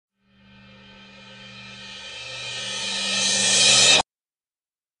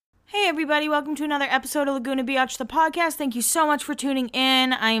everybody, welcome to another episode of Laguna Biatch, the podcast. Thank you so much for tuning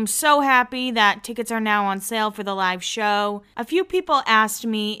in. I am so happy that tickets are now on sale for the live show. A few people asked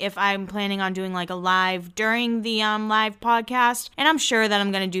me if I'm planning on doing like a live during the live podcast, and I'm sure that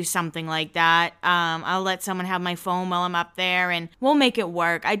I'm going to do something like that. I'll let someone have my phone while I'm up there, and we'll make it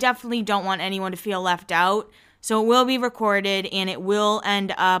work. I definitely don't want anyone to feel left out, so it will be recorded, and it will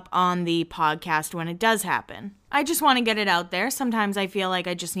end up on the podcast when it does happen. I just want to get it out there. Sometimes I feel like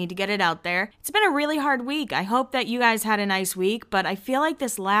I just need to get it out there. It's been a really hard week. I hope that you guys had a nice week, but I feel like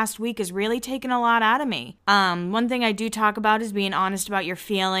this last week has really taken a lot out of me. One thing I do talk about is being honest about your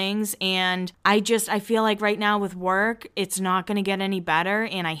feelings, and I feel like right now with work, it's not going to get any better,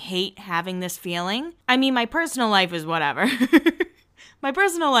 and I hate having this feeling. I mean, my personal life is whatever. My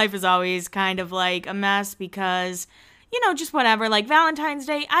personal life is always kind of like a mess because, just whatever. Like Valentine's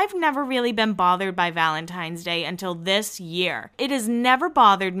Day, I've never really been bothered by Valentine's Day until this year. It has never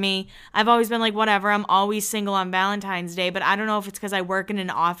bothered me. I've always been like, whatever, I'm always single on Valentine's Day, but I don't know if it's because I work in an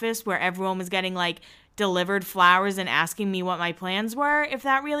office where everyone was getting like delivered flowers and asking me what my plans were, if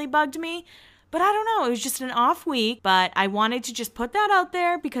that really bugged me. But I don't know, it was just an off week, but I wanted to just put that out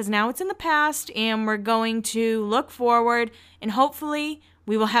there because now it's in the past and we're going to look forward and hopefully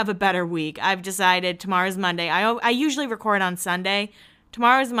we will have a better week. I've decided tomorrow's Monday. I usually record on Sunday.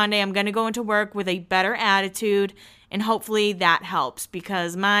 Tomorrow's Monday. I'm going to go into work with a better attitude and hopefully that helps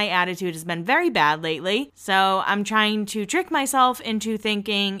because my attitude has been very bad lately. So I'm trying to trick myself into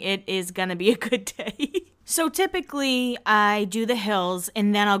thinking it is going to be a good day. So typically I do the hills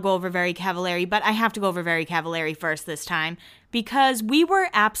and then I'll go over Very Cavallari, but I have to go over Very Cavallari first this time because we were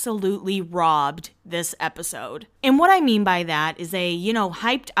absolutely robbed this episode. And what I mean by that is they,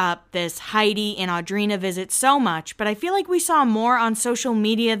 hyped up this Heidi and Audrina visit so much, but I feel like we saw more on social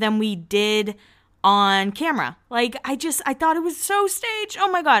media than we did on camera. Like, I thought it was so staged. Oh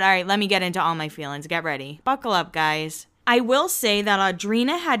my God. All right, let me get into all my feelings. Get ready. Buckle up, guys. I will say that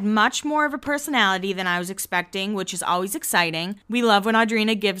Audrina had much more of a personality than I was expecting, which is always exciting. We love when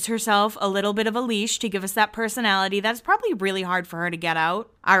Audrina gives herself a little bit of a leash to give us that personality. That's probably really hard for her to get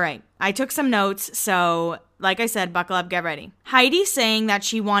out. All right, I took some notes, so like I said, buckle up, get ready. Heidi saying that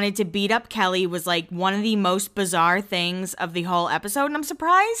she wanted to beat up Kelly was like one of the most bizarre things of the whole episode, and I'm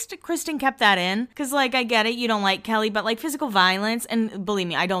surprised Kristen kept that in, because like I get it, you don't like Kelly, but like physical violence, and believe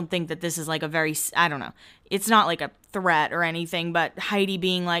me, I don't think that this is like a very, I don't know, it's not like a threat or anything, but Heidi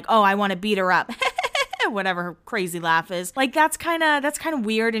being like, oh, I want to beat her up. Whatever her crazy laugh is. Like, that's kind of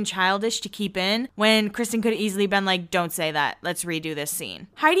weird and childish to keep in when Kristen could have easily been like, don't say that. Let's redo this scene.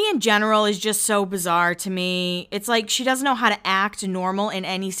 Heidi in general is just so bizarre to me. It's like she doesn't know how to act normal in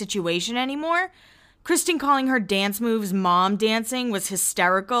any situation anymore. Kristen calling her dance moves mom dancing was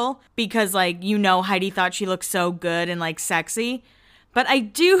hysterical because, like, Heidi thought she looked so good and, like, sexy. But I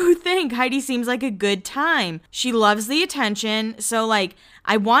do think Heidi seems like a good time. She loves the attention, so, like,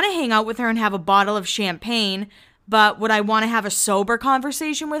 I want to hang out with her and have a bottle of champagne, but would I want to have a sober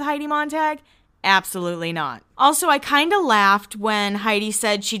conversation with Heidi Montag? Absolutely not. Also, I kind of laughed when Heidi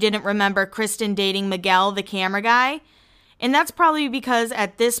said she didn't remember Kristen dating Miguel, the camera guy. And that's probably because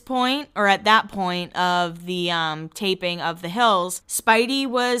at that point of the taping of The Hills, Speidi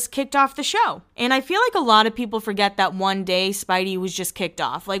was kicked off the show. And I feel like a lot of people forget that one day Speidi was just kicked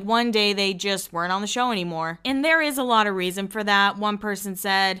off. Like one day they just weren't on the show anymore. And there is a lot of reason for that. One person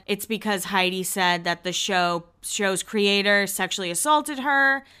said it's because Heidi said that the show's creator sexually assaulted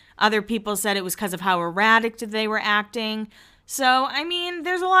her. Other people said it was because of how erratic they were acting. So, I mean,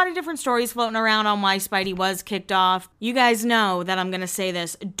 there's a lot of different stories floating around on why Speidi was kicked off. You guys know that I'm going to say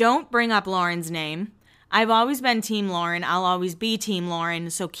this. Don't bring up Lauren's name. I've always been Team Lauren. I'll always be Team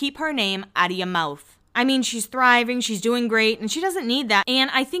Lauren. So keep her name out of your mouth. I mean, she's thriving, she's doing great, and she doesn't need that. And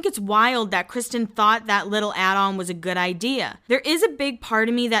I think it's wild that Kristen thought that little add-on was a good idea. There is a big part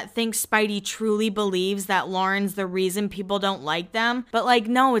of me that thinks Speidi truly believes that Lauren's the reason people don't like them. But like,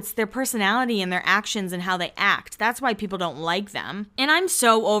 no, it's their personality and their actions and how they act. That's why people don't like them. And I'm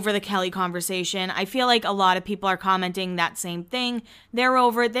so over the Kelly conversation. I feel like a lot of people are commenting that same thing. They're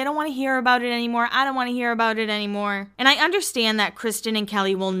over it. They don't want to hear about it anymore. I don't want to hear about it anymore. And I understand that Kristen and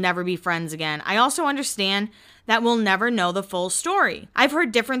Kelly will never be friends again. I also understand that we'll never know the full story. I've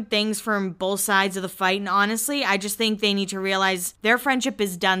heard different things from both sides of the fight, and honestly, I just think they need to realize their friendship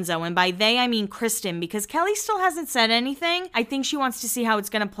is donezo, and by they, I mean Kristen, because Kelly still hasn't said anything. I think she wants to see how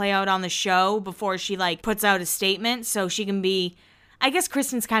it's going to play out on the show before she, like, puts out a statement, so she can be... I guess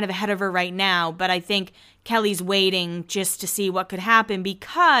Kristen's kind of ahead of her right now, but I think Kelly's waiting just to see what could happen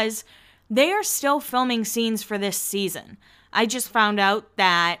because they are still filming scenes for this season. I just found out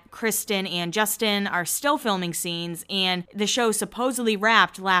that Kristen and Justin are still filming scenes, and the show supposedly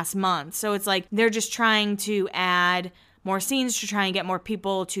wrapped last month. So it's like they're just trying to add more scenes to try and get more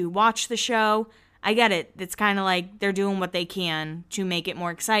people to watch the show. I get it. It's kind of like they're doing what they can to make it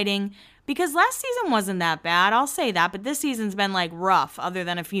more exciting. Because last season wasn't that bad, I'll say that, but this season's been like rough other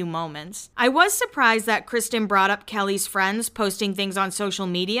than a few moments. I was surprised that Kristen brought up Kelly's friends posting things on social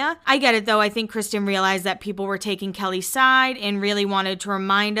media. I get it though, I think Kristen realized that people were taking Kelly's side and really wanted to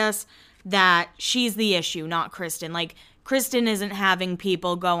remind us that she's the issue, not Kristen. Like, Kristen isn't having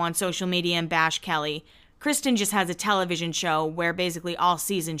people go on social media and bash Kelly. Kristen just has a television show where basically all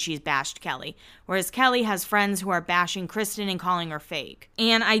season she's bashed Kelly, whereas Kelly has friends who are bashing Kristen and calling her fake.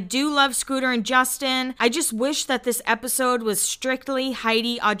 And I do love Scooter and Justin. I just wish that this episode was strictly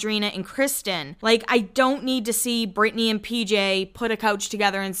Heidi, Audrina, and Kristen. Like, I don't need to see Brittany and PJ put a couch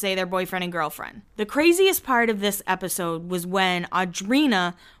together and say they're boyfriend and girlfriend. The craziest part of this episode was when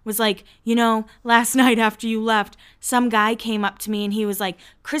Audrina was like, you know, last night after you left, some guy came up to me and he was like,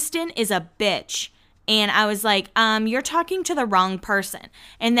 Kristen is a bitch. And I was like, you're talking to the wrong person.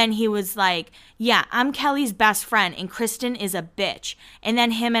 And then he was like, yeah, I'm Kelly's best friend and Kristen is a bitch. And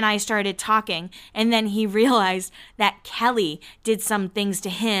then him and I started talking. And then he realized that Kelly did some things to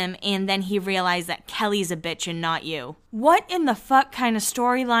him. And then he realized that Kelly's a bitch and not you. What in the fuck kind of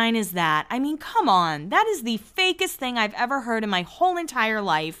storyline is that? I mean, come on. That is the fakest thing I've ever heard in my whole entire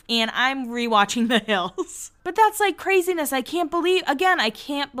life. And I'm rewatching The Hills. But that's like craziness. I can't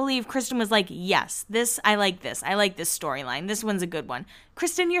believe Kristen was like, yes, I like this storyline. This one's a good one.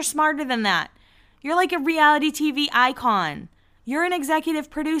 Kristen, you're smarter than that. You're like a reality TV icon. You're an executive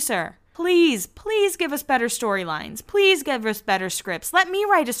producer. Please give us better storylines. Please give us better scripts. Let me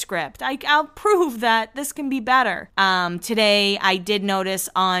write a script. I'll prove that this can be better. Today, I did notice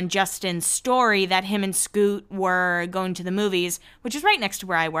on Justin's story that him and Scoot were going to the movies, which is right next to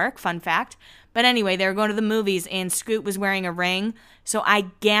where I work, fun fact. But anyway, they were going to the movies and Scoot was wearing a ring. So I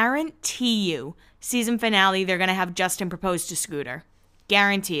guarantee you, season finale, they're going to have Justin propose to Scooter.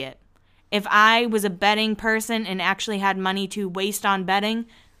 Guarantee it. If I was a betting person and actually had money to waste on betting,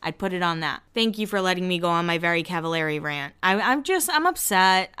 I'd put it on that. Thank you for letting me go on my very Cavallari rant. I'm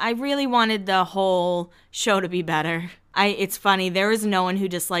upset. I really wanted the whole show to be better. It's funny, there is no one who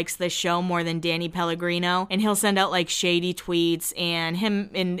dislikes this show more than Danny Pellegrino, and he'll send out like shady tweets and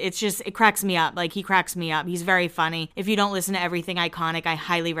it cracks me up. Like, he cracks me up. He's very funny. If you don't listen to Everything Iconic, I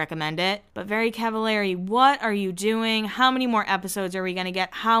highly recommend it. But Very Cavallari, what are you doing? How many more episodes are we gonna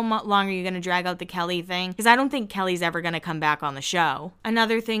get? How long are you gonna drag out the Kelly thing? Because I don't think Kelly's ever gonna come back on the show.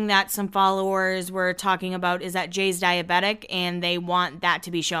 Another thing that some followers were talking about is that Jay's diabetic and they want that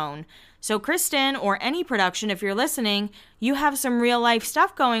to be shown. So Kristen, or any production, if you're listening, you have some real life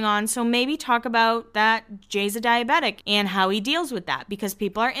stuff going on, so maybe talk about that Jay's a diabetic and how he deals with that, because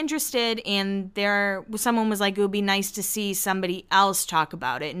people are interested, and someone was like, it would be nice to see somebody else talk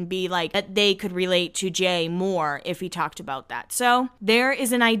about it and be like, that they could relate to Jay more if he talked about that. So there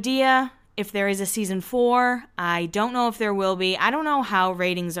is an idea. If there is a season 4, I don't know if there will be. I don't know how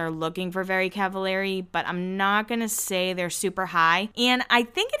ratings are looking for Very Cavallari, but I'm not going to say they're super high. And I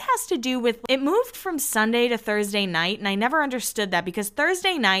think it has to do with, it moved from Sunday to Thursday night, and I never understood that, because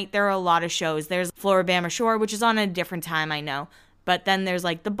Thursday night, there are a lot of shows. There's Floribama Shore, which is on a different time, I know. But then there's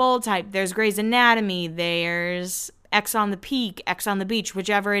like The Bold Type, there's Grey's Anatomy, there's X on the Peak, X on the Beach,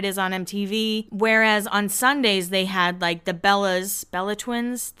 whichever it is on MTV. Whereas on Sundays, they had like the Bella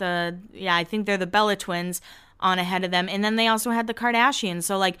Twins. I think they're the Bella Twins on ahead of them. And then they also had the Kardashians.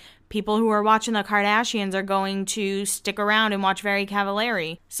 So like people who are watching the Kardashians are going to stick around and watch Very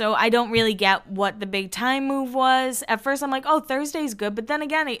Cavallari. So I don't really get what the big time move was. At first I'm like, oh, Thursday's good. But then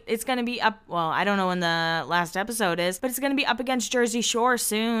again, it's going to be up. Well, I don't know when the last episode is, but it's going to be up against Jersey Shore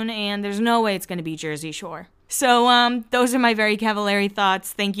soon. And there's no way it's going to be Jersey Shore. So those are my Very Cavallari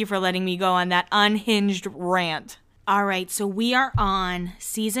thoughts. Thank you for letting me go on that unhinged rant. All right, so we are on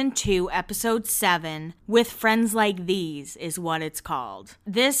season 2, episode 7, With Friends Like These is what it's called.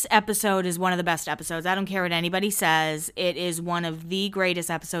 This episode is one of the best episodes. I don't care what anybody says. It is one of the greatest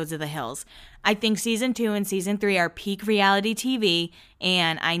episodes of The Hills. I think season 2 and season 3 are peak reality TV,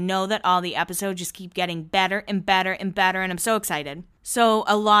 and I know that all the episodes just keep getting better and better and better, and I'm so excited. So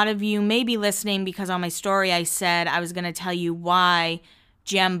a lot of you may be listening because on my story I said I was going to tell you why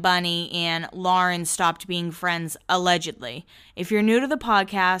Jem Bunny and Lauren stopped being friends, allegedly. If you're new to the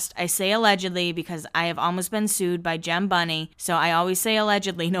podcast, I say allegedly because I have almost been sued by Jem Bunny, so I always say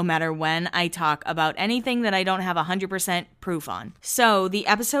allegedly no matter when I talk about anything that I don't have 100% proof on. So the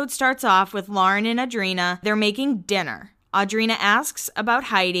episode starts off with Lauren and Audrina. They're making dinner. Audrina asks about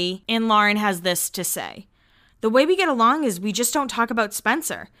Heidi, and Lauren has this to say. The way we get along is we just don't talk about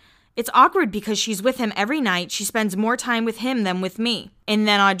Spencer. It's awkward because she's with him every night. She spends more time with him than with me. And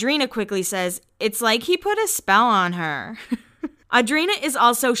then Audrina quickly says, it's like he put a spell on her. Audrina is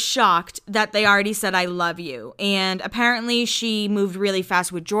also shocked that they already said I love you. And apparently she moved really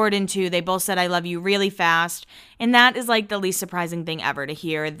fast with Jordan too. They both said I love you really fast. And that is like the least surprising thing ever, to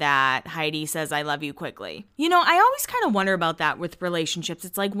hear that Heidi says I love you quickly. You know, I always kind of wonder about that with relationships.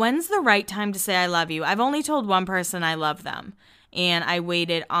 It's like, when's the right time to say I love you? I've only told one person I love them, and I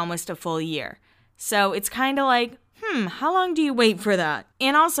waited almost a full year. So it's kind of like, how long do you wait for that?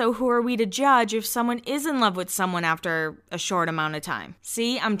 And also, who are we to judge if someone is in love with someone after a short amount of time?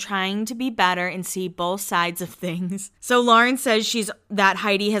 See, I'm trying to be better and see both sides of things. So Lauren says that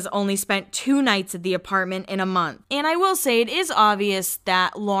Heidi has only spent 2 nights at the apartment in a month. And I will say it is obvious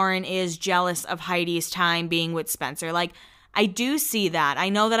that Lauren is jealous of Heidi's time being with Spencer. Like, I do see that. I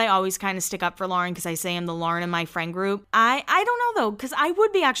know that I always kind of stick up for Lauren because I say I'm the Lauren in my friend group. I don't know though, because I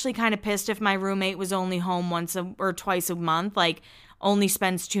would be actually kind of pissed if my roommate was only home once or twice a month, like only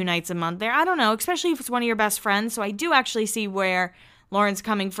spends 2 nights a month there. I don't know, especially if it's one of your best friends. So I do actually see where Lauren's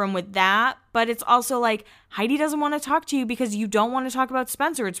coming from with that, but it's also like Heidi doesn't want to talk to you because you don't want to talk about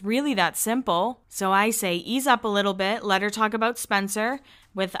Spencer. It's really that simple. So I say ease up a little bit, let her talk about Spencer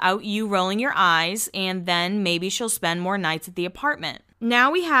without you rolling your eyes, and then maybe she'll spend more nights at the apartment. Now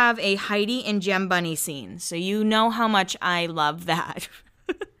we have a Heidi and Jen Bunny scene, so you know how much I love that.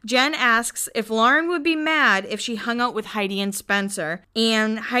 Jen asks if Lauren would be mad if she hung out with Heidi and Spencer.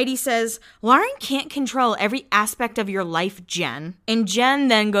 And Heidi says, Lauren can't control every aspect of your life, Jen. And Jen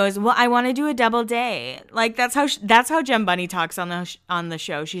then goes, well, I want to do a double date. Like, that's how Jen Bunny talks on the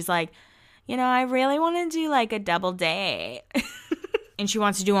show. She's like, you know, I really want to do like a double date. And she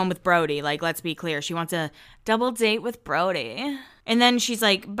wants to do one with Brody. Like, let's be clear. She wants a double date with Brody. And then she's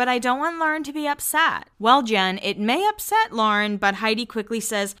like, but I don't want Lauren to be upset. Well, Jen, it may upset Lauren, but Heidi quickly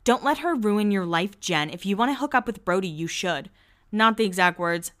says, don't let her ruin your life, Jen. If you want to hook up with Brody, you should. Not the exact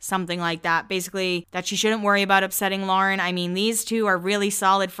words, something like that. Basically, that she shouldn't worry about upsetting Lauren. I mean, these two are really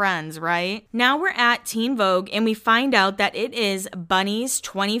solid friends, right? Now we're at Teen Vogue, and we find out that it is Bunny's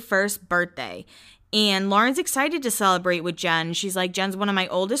 21st birthday. And Lauren's excited to celebrate with Jen. She's like, Jen's one of my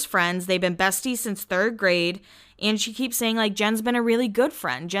oldest friends. They've been besties since 3rd grade. And she keeps saying, like, Jen's been a really good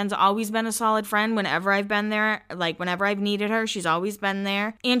friend. Jen's always been a solid friend whenever I've been there. Like, whenever I've needed her, she's always been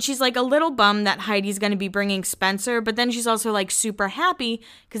there. And she's, like, a little bummed that Heidi's going to be bringing Spencer. But then she's also, like, super happy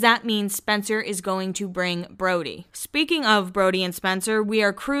because that means Spencer is going to bring Brody. Speaking of Brody and Spencer, we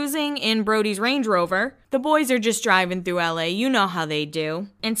are cruising in Brody's Range Rover. The boys are just driving through LA. You know how they do.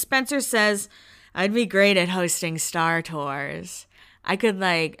 And Spencer says, I'd be great at hosting star tours. I could,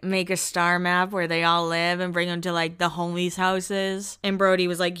 like, make a star map where they all live and bring them to, like, the homies' houses. And Brody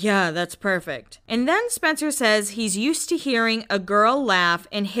was like, yeah, that's perfect. And then Spencer says he's used to hearing a girl laugh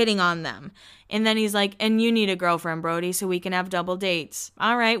and hitting on them. And then he's like, and you need a girlfriend, Brody, so we can have double dates.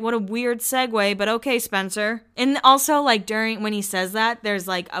 All right, what a weird segue, but okay, Spencer. And also, like, when he says that, there's,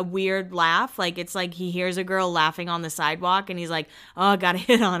 like, a weird laugh. Like, it's like he hears a girl laughing on the sidewalk, and he's like, oh, I gotta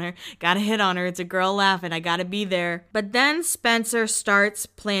hit on her. Gotta hit on her. It's a girl laughing. I gotta be there. But then Spencer starts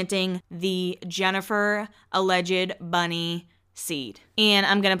planting the Jennifer alleged Bunny seed. And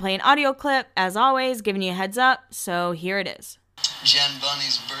I'm gonna play an audio clip, as always, giving you a heads up. So here it is. Jen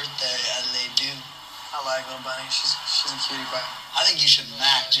Bunny's birthday at Les Deux. I like little Bunny. She's a cutie pie. I think you should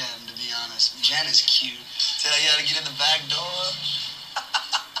mac Jen, to be honest. Jen is cute. Tell you how to get in the back door.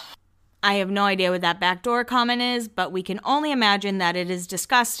 I have no idea what that backdoor comment is, but we can only imagine that it is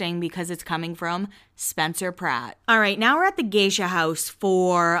disgusting because it's coming from Spencer Pratt. All right, now we're at the Geisha House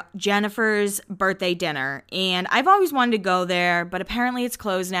for Jennifer's birthday dinner, and I've always wanted to go there, but apparently it's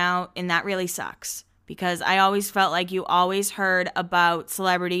closed now, and that really sucks. Because I always felt like you always heard about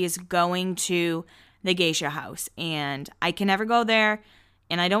celebrities going to the Geisha House. And I can never go there,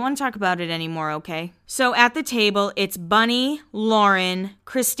 and I don't want to talk about it anymore, okay? So at the table, it's Bunny, Lauren,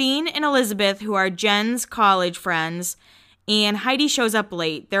 Christine, and Elizabeth, who are Jen's college friends. And Heidi shows up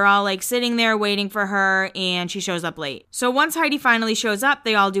late. They're all like sitting there waiting for her, and she shows up late. So once Heidi finally shows up,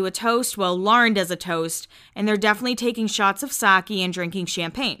 they all do a toast. Well, Lauren does a toast, and they're definitely taking shots of sake and drinking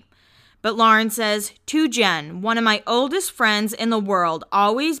champagne. But Lauren says, to Jen, one of my oldest friends in the world,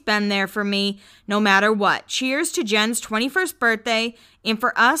 always been there for me no matter what. Cheers to Jen's 21st birthday, and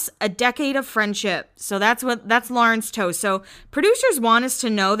for us, a decade of friendship. So that's Lauren's toast. So producers want us to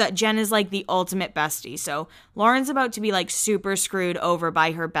know that Jen is like the ultimate bestie. So Lauren's about to be like super screwed over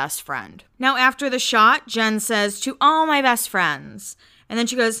by her best friend. Now after the shot, Jen says, to all my best friends. And then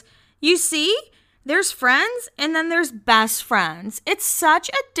she goes, you see? There's friends, and then there's best friends. It's such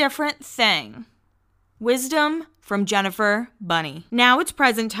a different thing. Wisdom from Jennifer Bunny. Now it's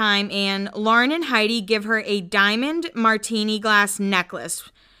present time, and Lauren and Heidi give her a diamond martini glass necklace,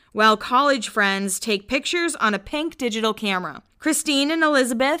 while college friends take pictures on a pink digital camera. Christine and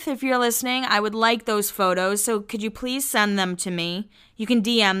Elizabeth, if you're listening, I would like those photos, so could you please send them to me? You can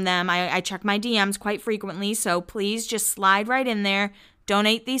DM them. I check my DMs quite frequently, so please just slide right in there.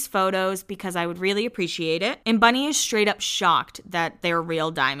 Donate these photos because I would really appreciate it. And Bunny is straight up shocked that they're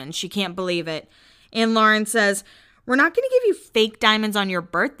real diamonds. She can't believe it. And Lauren says, "We're not going to give you fake diamonds on your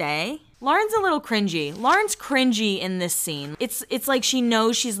birthday." Lauren's a little cringy. Lauren's cringy in this scene. It's like she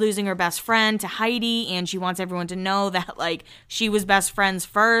knows she's losing her best friend to Heidi, and she wants everyone to know that, like, she was best friends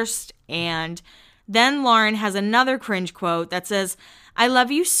first. And then Lauren has another cringe quote that says, "I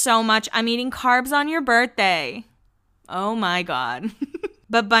love you so much, I'm eating carbs on your birthday." Oh my God.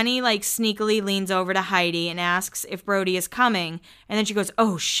 But Bunny, like, sneakily leans over to Heidi and asks if Brody is coming. And then she goes,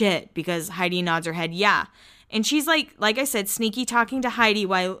 "Oh shit," because Heidi nods her head, yeah. And she's like I said, sneaky talking to Heidi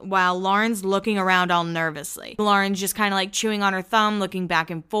while Lauren's looking around all nervously. Lauren's just kind of like chewing on her thumb, looking back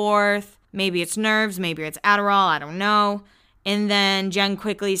and forth. Maybe it's nerves, maybe it's Adderall, I don't know. And then Jen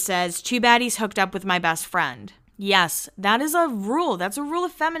quickly says, "Too bad he's hooked up with my best friend." Yes, that is a rule. That's a rule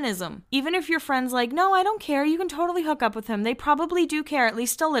of feminism. Even if your friend's like, "No, I don't care. You can totally hook up with him." They probably do care, at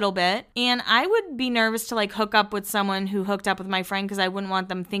least a little bit. And I would be nervous to like hook up with someone who hooked up with my friend because I wouldn't want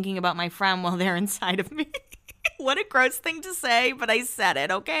them thinking about my friend while they're inside of me. What a gross thing to say, but I said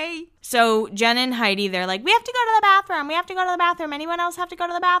it, okay? So Jen and Heidi, they're like, "We have to go to the bathroom. We have to go to the bathroom. Anyone else have to go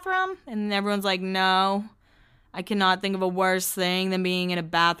to the bathroom?" And everyone's like, "No. I cannot think of a worse thing than being in a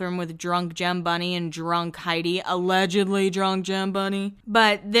bathroom with drunk Jem Bunny and drunk Heidi, allegedly drunk Jem Bunny."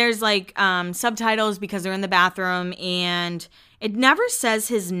 But there's like subtitles because they're in the bathroom, and it never says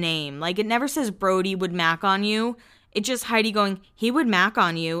his name. Like, it never says Brody would mac on you. It's just Heidi going, "He would mac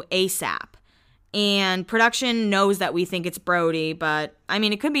on you ASAP." And production knows that we think it's Brody, but I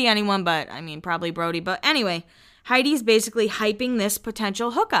mean, it could be anyone, but I mean, probably Brody. But anyway, Heidi's basically hyping this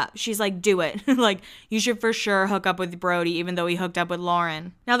potential hookup. She's like, "Do it." Like, you should for sure hook up with Brody, even though he hooked up with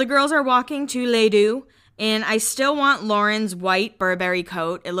Lauren. Now the girls are walking to Les Deux, and I still want Lauren's white Burberry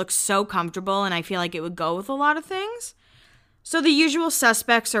coat. It looks so comfortable, and I feel like it would go with a lot of things. So the usual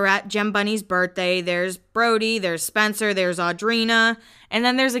suspects are at Jem Bunny's birthday. There's Brody, there's Spencer, there's Audrina, and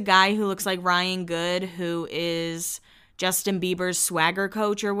then there's a guy who looks like Ryan Good, who is Justin Bieber's swagger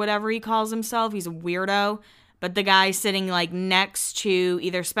coach or whatever he calls himself. He's a weirdo. But the guy sitting like next to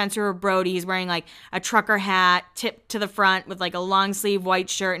either Spencer or Brody, he's wearing like a trucker hat tipped to the front with like a long sleeve white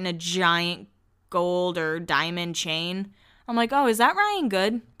shirt and a giant gold or diamond chain. I'm like, oh, is that Ryan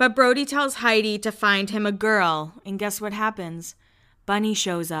Good? But Brody tells Heidi to find him a girl. And guess what happens? Bunny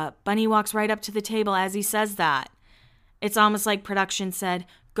shows up. Bunny walks right up to the table as he says that. It's almost like production said,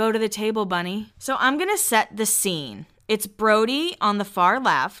 "Go to the table, Bunny." So I'm going to set the scene. It's Brody on the far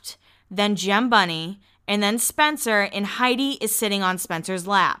left, then Jem Bunny, and then Spencer, and Heidi is sitting on Spencer's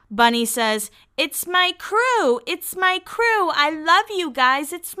lap. Bunny says, "It's my crew. It's my crew. I love you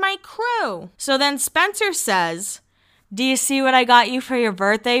guys. It's my crew." So then Spencer says, "Do you see what I got you for your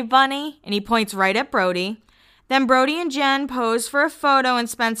birthday, Bunny?" And he points right at Brody. Then Brody and Jen pose for a photo, and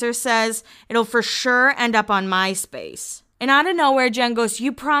Spencer says, "It'll for sure end up on MySpace." And out of nowhere, Jen goes,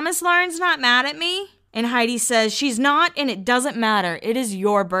 "You promise Lauren's not mad at me?" And Heidi says, "She's not, and it doesn't matter. It is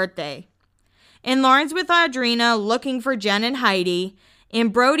your birthday." And Lauren's with Audrina looking for Jen and Heidi,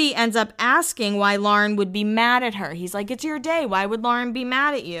 and Brody ends up asking why Lauren would be mad at her. He's like, "It's your day. Why would Lauren be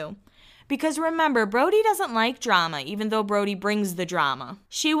mad at you?" Because remember, Brody doesn't like drama, even though Brody brings the drama.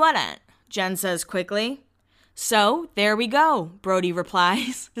 "She wouldn't," Jen says quickly. "So, there we go," Brody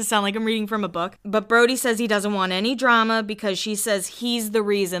replies. Does it sound like I'm reading from a book? But Brody says he doesn't want any drama because she says he's the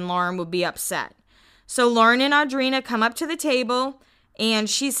reason Lauren would be upset. So Lauren and Audrina come up to the table, and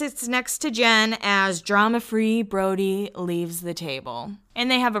she sits next to Jen as drama-free Brody leaves the table. And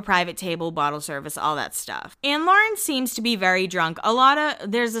they have a private table, bottle service, all that stuff. And Lauren seems to be very drunk.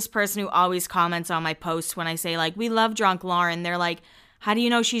 There's this person who always comments on my posts when I say, like, "We love drunk Lauren." They're like, "How do you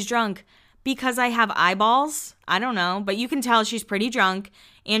know she's drunk?" Because I have eyeballs? I don't know, but you can tell she's pretty drunk.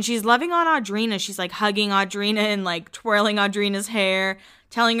 And she's loving on Audrina. She's like hugging Audrina and like twirling Audrina's hair,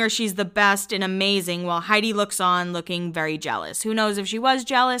 telling her she's the best and amazing, while Heidi looks on looking very jealous. Who knows if she was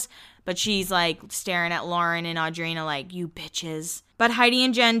jealous, but she's like staring at Lauren and Audrina like, "You bitches." But Heidi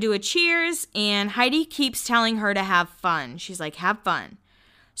and Jen do a cheers, and Heidi keeps telling her to have fun. She's like, "Have fun."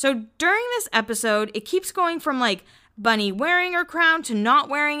 So during this episode, it keeps going from like Bunny wearing her crown to not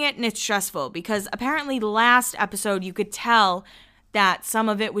wearing it, and it's stressful because apparently last episode you could tell that some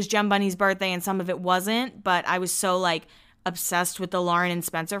of it was Jem Bunny's birthday and some of it wasn't, but I was so like obsessed with the Lauren and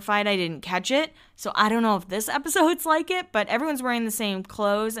Spencer fight. I didn't catch it. So I don't know if this episode's like it, but everyone's wearing the same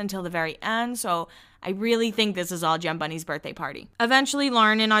clothes until the very end. So I really think this is all Jen Bunny's birthday party. Eventually,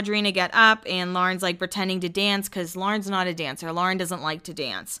 Lauren and Audrina get up, and Lauren's like pretending to dance because Lauren's not a dancer. Lauren doesn't like to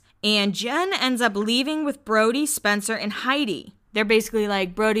dance. And Jen ends up leaving with Brody, Spencer, and Heidi. They're basically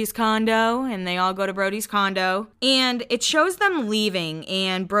like Brody's condo, and they all go to Brody's condo. And it shows them leaving,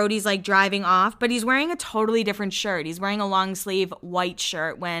 and Brody's like driving off, but he's wearing a totally different shirt. He's wearing a long sleeve white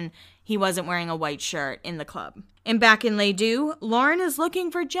shirt when he wasn't wearing a white shirt in the club. And back in Les Deux, Lauren is looking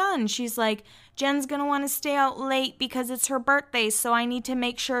for Jen. She's like, Jen's gonna want to stay out late because it's her birthday, so I need to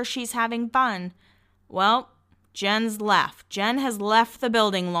make sure she's having fun. Well, Jen's left. Jen has left the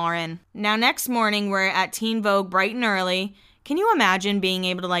building, Lauren. Now, next morning, we're at Teen Vogue bright and early. Can you imagine being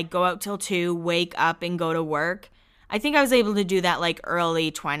able to like go out till 2, wake up, and go to work? I think I was able to do that like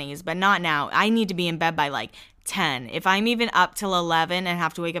early 20s, but not now. I need to be in bed by like 10. If I'm even up till 11 and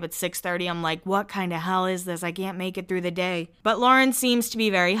have to wake up at 6:30, I'm like, what kind of hell is this? I can't make it through the day. But Lauren seems to be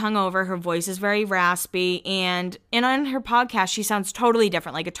very hungover. Her voice is very raspy. And on her podcast, she sounds totally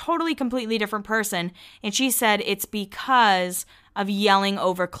different, like a totally, completely different person. And she said it's because of yelling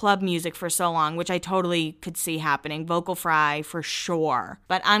over club music for so long, which I totally could see happening. Vocal fry for sure.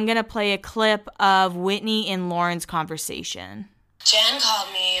 But I'm going to play a clip of Whitney and Lauren's conversation. Jen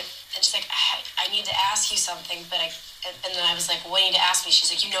called me and she's like, I need to ask you something, and then I was like, well, what do you need to ask me?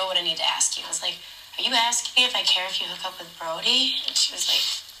 She's like, you know what I need to ask you. I was like, are you asking me if I care if you hook up with Brody? And she was like,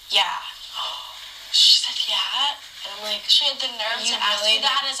 yeah. She said, yeah? And I'm like, she had the nerve to ask really you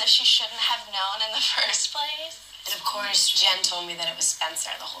that as if she shouldn't have known in the first place? And of course, Jen told me that it was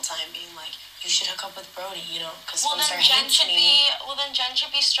Spencer the whole time, being like, you should hook up with Brody, because Spencer hates me. Then Jen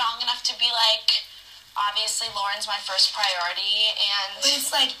should be strong enough to be like, obviously Lauren's my first priority, and... But it's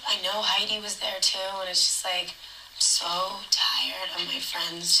like, I know Heidi was there too, and it's just like, I'm so tired of my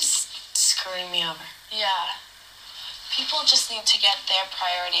friends just screwing me over. Yeah. People just need to get their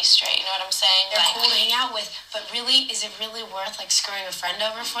priorities straight, you know what I'm saying? They're cool to hang out with, but really, is it really worth, screwing a friend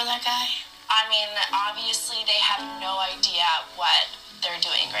over for that guy? I mean, obviously they have no idea what they're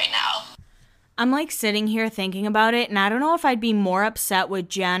doing right now. I'm sitting here thinking about it, and I don't know if I'd be more upset with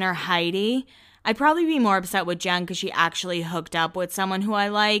Jen or Heidi. I'd probably be more upset with Jen because she actually hooked up with someone who I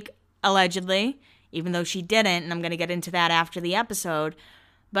like, allegedly, even though she didn't, and I'm going to get into that after the episode.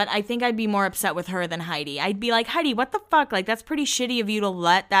 But I think I'd be more upset with her than Heidi. I'd be like, Heidi, what the fuck? That's pretty shitty of you to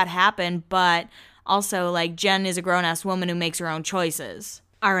let that happen, but also, Jen is a grown-ass woman who makes her own choices.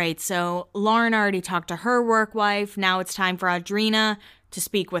 All right, so Lauren already talked to her work wife. Now it's time for Audrina to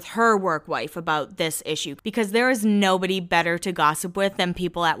speak with her work wife about this issue, because there is nobody better to gossip with than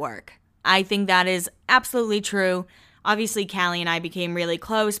people at work. I think that is absolutely true. Obviously, Callie and I became really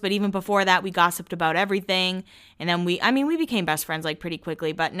close, but even before that, we gossiped about everything. And then we became best friends pretty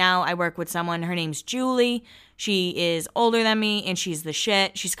quickly. But now I work with someone, her name's Julie. She is older than me, and she's the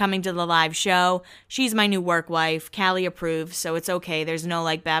shit. She's coming to the live show. She's my new work wife. Callie approves, so it's okay. There's no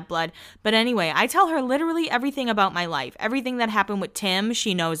bad blood. But anyway, I tell her literally everything about my life. Everything that happened with Tim,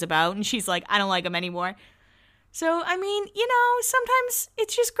 she knows about, and she's like, I don't like him anymore. So, sometimes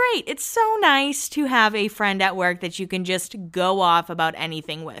it's just great. It's so nice to have a friend at work that you can just go off about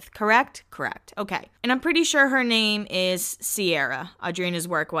anything with. Correct? Correct. Okay. And I'm pretty sure her name is Sierra. Audrina's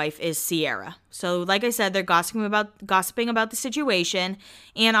work wife is Sierra. So, like I said, they're gossiping about the situation.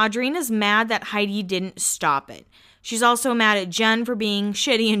 And Audrina's mad that Heidi didn't stop it. She's also mad at Jen for being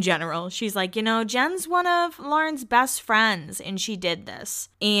shitty in general. She's like, Jen's one of Lauren's best friends, and she did this.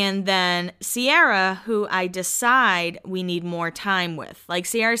 And then Sierra, who I decide we need more time with.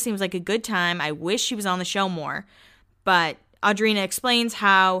 Sierra seems like a good time. I wish she was on the show more. But Audrina explains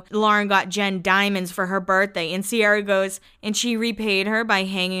how Lauren got Jen diamonds for her birthday, and Sierra goes, and she repaid her by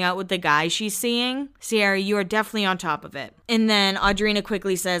hanging out with the guy she's seeing. Sierra, you are definitely on top of it. And then Audrina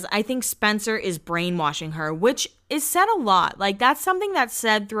quickly says, I think Spencer is brainwashing her, which is said a lot. That's something that's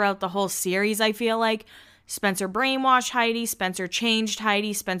said throughout the whole series, I feel like. Spencer brainwashed Heidi, Spencer changed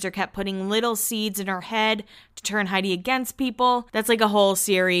Heidi, Spencer kept putting little seeds in her head to turn Heidi against people. That's a whole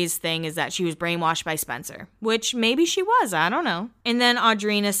series thing, is that she was brainwashed by Spencer, which maybe she was, I don't know. And then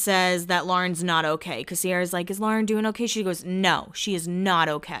Audrina says that Lauren's not okay, because Sierra's like, is Lauren doing okay? She goes, no, she is not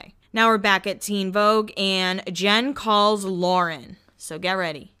okay. Now we're back at Teen Vogue, and Jen calls Lauren. So get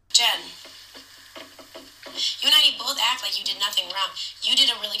ready. Jen, you and Heidi both act like you did nothing wrong. You did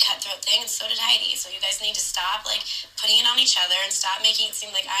a really cutthroat thing, and so did Heidi. So you guys need to stop, putting it on each other and stop making it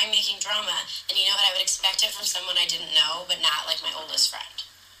seem like I'm making drama. And you know what? I would expect it from someone I didn't know, but not, my oldest friend.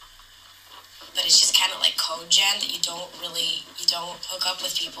 But it's just kind of code, Jen, that you don't hook up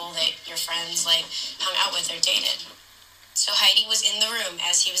with people that your friends, hung out with or dated. So Heidi was in the room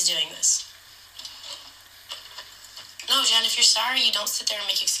as he was doing this. No, Jen, if you're sorry, you don't sit there and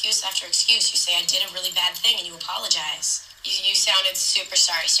make excuse after excuse. You say, I did a really bad thing, and you apologize. You sounded super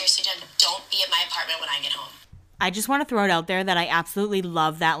sorry. Seriously, Jen, don't be at my apartment when I get home. I just want to throw it out there that I absolutely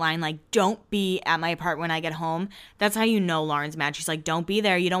love that line, like, don't be at my apartment when I get home. That's how you know Lauren's mad. She's like, don't be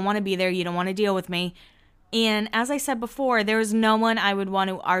there. You don't want to be there. You don't want to deal with me. And as I said before, there's no one I would want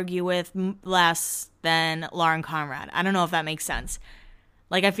to argue with less than Lauren Conrad. I don't know if that makes sense.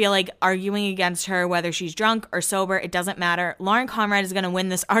 Like, I feel like arguing against her, whether she's drunk or sober, it doesn't matter. Lauren Conrad is going to win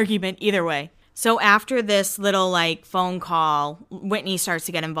this argument either way. So after this little, like, phone call, Whitney starts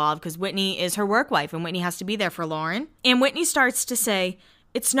to get involved because Whitney is her work wife and Whitney has to be there for Lauren. And Whitney starts to say,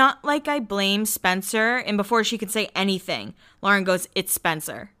 it's not like I blame Spencer. And before she could say anything, Lauren goes, it's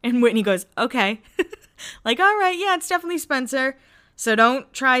Spencer. And Whitney goes, okay. Like, all right, yeah, it's definitely Spencer. So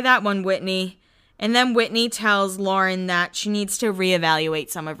don't try that one, Whitney. And then Whitney tells Lauren that she needs to reevaluate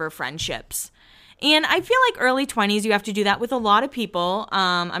some of her friendships. And I feel like early 20s, you have to do that with a lot of people.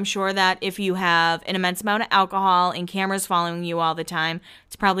 I'm sure that if you have an immense amount of alcohol and cameras following you all the time,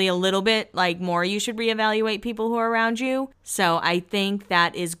 it's probably a little bit like more you should reevaluate people who are around you. So I think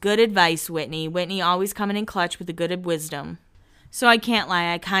that is good advice, Whitney. Whitney always coming in clutch with the good wisdom. So I can't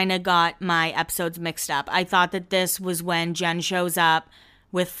lie, I kind of got my episodes mixed up. I thought that this was when Jen shows up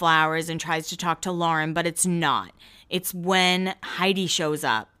with flowers and tries to talk to Lauren, but it's not. It's when Heidi shows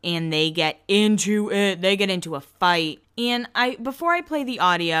up and they get into it. They get into a fight. And before I play the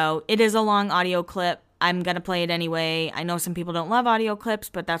audio, it is a long audio clip. I'm going to play it anyway. I know some people don't love audio clips,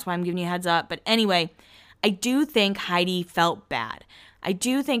 but that's why I'm giving you a heads up. But anyway, I do think Heidi felt bad. I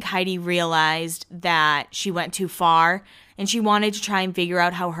do think Heidi realized that she went too far and she wanted to try and figure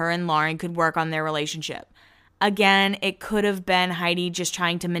out how her and Lauren could work on their relationship. Again, it could have been Heidi just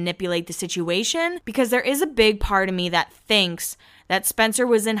trying to manipulate the situation because there is a big part of me that thinks that Spencer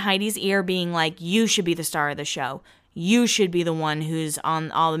was in Heidi's ear being like, you should be the star of the show. You should be the one who's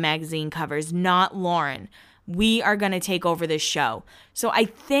on all the magazine covers, not Lauren. We are going to take over this show. So I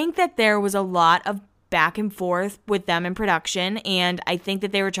think that there was a lot of back and forth with them in production, and I think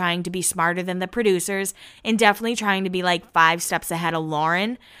that they were trying to be smarter than the producers and definitely trying to be like 5 steps ahead of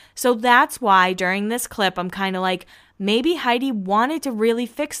Lauren. So that's why during this clip I'm kind of like, maybe Heidi wanted to really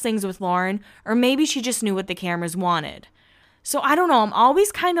fix things with Lauren, or maybe she just knew what the cameras wanted. So I don't know, I'm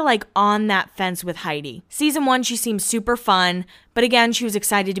always kind of like on that fence with Heidi. Season 1, she seems super fun, but again, she was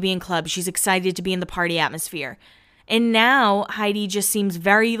excited to be in clubs. She's excited to be in the party atmosphere. And now Heidi just seems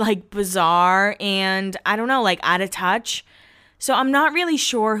very like bizarre and I don't know, like out of touch. So I'm not really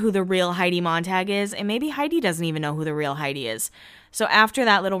sure who the real Heidi Montag is, and maybe Heidi doesn't even know who the real Heidi is. So after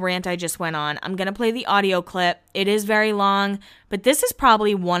that little rant I just went on, I'm going to play the audio clip. It is very long, but this is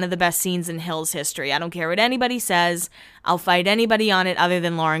probably one of the best scenes in Hills history. I don't care what anybody says. I'll fight anybody on it other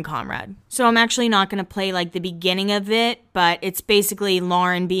than Lauren Conrad. So I'm actually not going to play like the beginning of it, but it's basically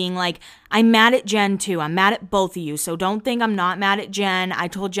Lauren being like, I'm mad at Jen too. I'm mad at both of you. So don't think I'm not mad at Jen. I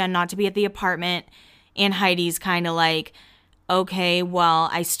told Jen not to be at the apartment. And Heidi's kind of like, okay, well,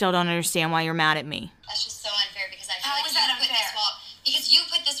 I still don't understand why you're mad at me. That's just so unfair because I feel How like is that you put unfair? this wall because you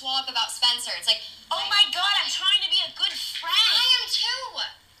put this wall up about Spencer. It's like, Oh my God, I'm trying to be a good friend. I am too.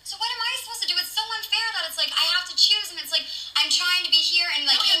 So what am I supposed to do? It's so unfair that it's like I have to choose, and it's like I'm trying to be here and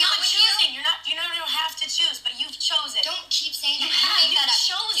like No, hang you're out not with choosing. you. You don't have to choose, but you've chosen. Don't keep saying You that. have. You make that up.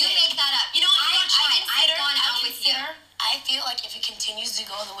 chose You it. make that up. You know what? I've tried. I've gone out with you. I feel like if it continues to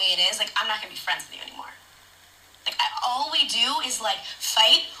go the way it is, like I'm not gonna be friends with you anymore. Like all we do is like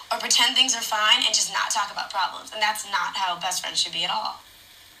fight or pretend things are fine and just not talk about problems, and that's not how best friends should be at all.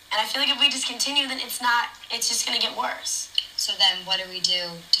 And I feel like if we just continue, then it's just gonna get worse. So then, what do we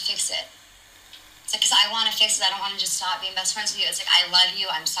do to fix it? It's like, because I want to fix it. I don't want to just stop being best friends with you. It's like, I love you.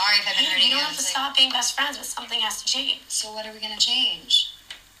 I'm sorry if I've been hurting You you. don't have to It's like, stop being best friends, but something has to change. So what are we going to change?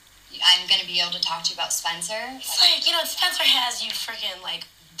 I'm going to be able to talk to you about Spencer? It's like, Spencer has you freaking like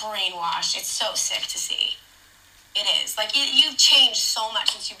brainwashed. It's so sick to see. It is. Like, you've changed so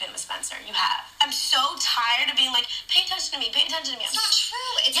much since you've been with Spencer. You have. I'm so tired of being like, pay attention to me, pay attention to me. It's not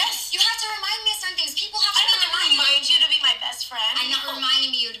true. It's Yes. You have to remind me of certain things. People have to I'm not remind you. remind you to be my best friend. I'm not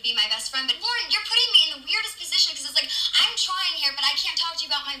reminding you to be my best friend, but Lauren, you're putting me in the weirdest position because it's like, I'm trying here, but I can't talk to you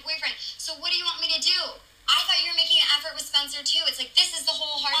about my boyfriend. So what do you want me to do? I thought you were making an effort with Spencer too. It's like, this is the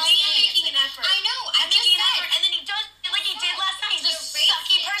whole hardest I am thing. making It's an like, effort. I know. I I'm just making an said. effort, and then he does it like he did last night. He's a You're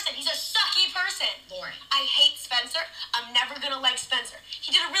sucky racist. person. He's a sucky person. Lauren. I hate Spencer. I'm never gonna like Spencer.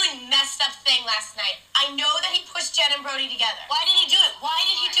 He did a really messed up thing last night. I know that he pushed Jen and Brody together. Why did he do it? Why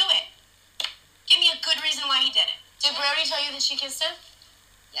did he do it? Give me a good reason why he did it. Did Brody tell you that she kissed him?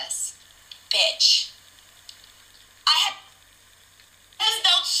 Yes. Bitch. I had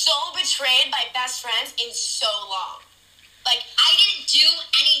so betrayed by best friends in so long. Like, I didn't do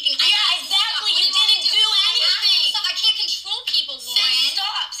anything. exactly. You didn't do anything. I can't control people, Lauren. Say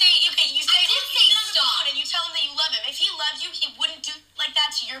stop. You say, I did say you get on the stop. phone and you tell him that you love him. If he loved you, he wouldn't do like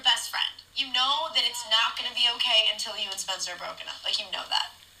that to your best friend. You know that it's not going to be okay until you and Spencer are broken up. Like, you know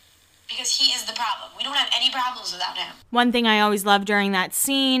that. Because he is the problem. We don't have any problems without him. One thing I always love during that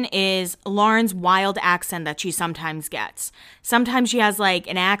scene is Lauren's wild accent that she sometimes gets. Sometimes she has like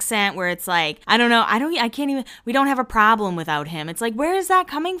an accent where it's like, I don't know, we don't have a problem without him. It's like, where is that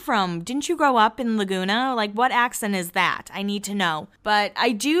coming from? Didn't you grow up in Laguna? Like, what accent is that? I need to know. But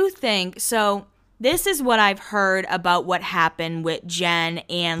I do think, so this is what I've heard about what happened with Jen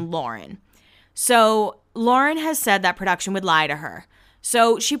and Lauren. So Lauren has said that production would lie to her.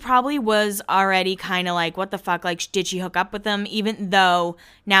 So she probably was already kind of like, what the fuck? Like, did she hook up with them? Even though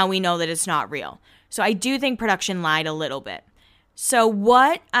now we know that it's not real. So I do think production lied a little bit. So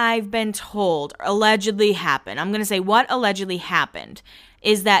what I've been told allegedly happened, I'm going to say what allegedly happened,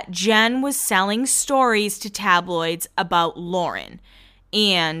 is that Jen was selling stories to tabloids about Lauren.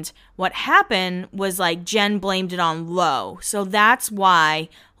 And what happened was like Jen blamed it on Lo. So that's why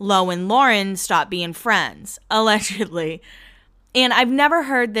Lo and Lauren stopped being friends, allegedly. And I've never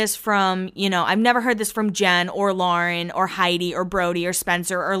heard this from Jen or Lauren or Heidi or Brody or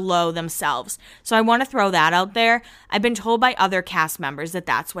Spencer or Lo themselves. So I want to throw that out there. I've been told by other cast members that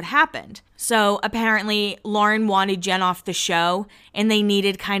that's what happened. So apparently Lauren wanted Jen off the show and they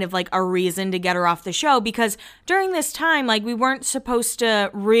needed kind of like a reason to get her off the show because during this time, like we weren't supposed to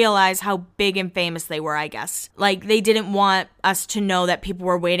realize how big and famous they were, I guess. Like they didn't want us to know that people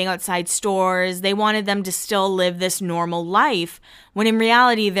were waiting outside stores. They wanted them to still live this normal life when in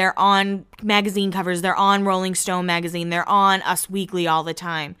reality they're on magazine covers, they're on Rolling Stone magazine, they're on Us Weekly all the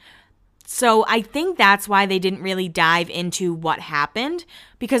time. So I think that's why they didn't really dive into what happened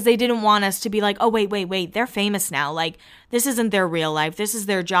because they didn't want us to be like, oh, wait, they're famous now. Like, this isn't their real life. This is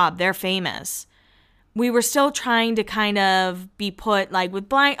their job. They're famous. We were still trying to kind of be put like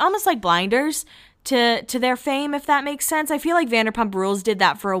with almost like blinders to their fame, if that makes sense. I feel like Vanderpump Rules did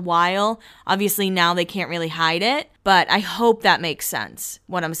that for a while. Obviously, now they can't really hide it, but I hope that makes sense,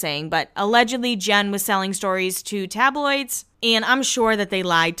 what I'm saying. But allegedly, Jen was selling stories to tabloids, and I'm sure that they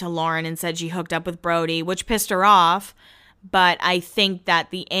lied to Lauren and said she hooked up with Brody, which pissed her off. But I think that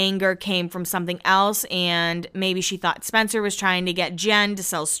the anger came from something else, and maybe she thought Spencer was trying to get Jen to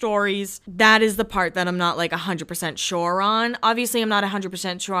sell stories. That is the part that I'm not like 100% sure on. Obviously, I'm not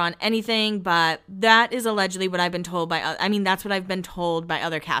 100% sure on anything, but that is allegedly what I've been told that's what I've been told by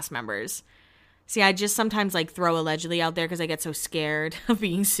other cast members. See, I just sometimes like throw allegedly out there because I get so scared of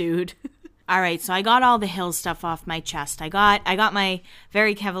being sued. All right, so I got all the Hills stuff off my chest. I got my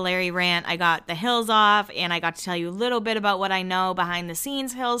very Cavallari rant. I got the Hills off, and I got to tell you a little bit about what I know behind the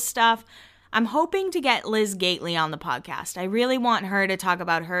scenes Hills stuff. I'm hoping to get Liz Gately on the podcast. I really want her to talk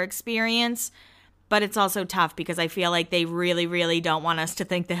about her experience, but it's also tough because I feel like they really, really don't want us to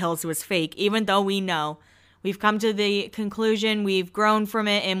think the Hills was fake, even though we know. We've come to the conclusion, we've grown from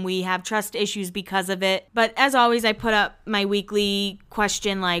it, and we have trust issues because of it. But as always, I put up my weekly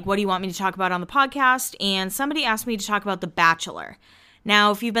question, like, what do you want me to talk about on the podcast? And somebody asked me to talk about The Bachelor. Now,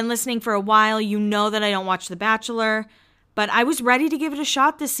 if you've been listening for a while, you know that I don't watch The Bachelor, but I was ready to give it a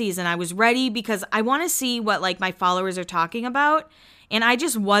shot this season. I was ready because I want to see what, like, my followers are talking about. And I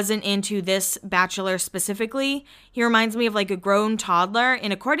just wasn't into this Bachelor specifically. He reminds me of like a grown toddler.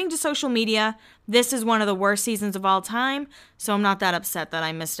 And according to social media, this is one of the worst seasons of all time. So I'm not that upset that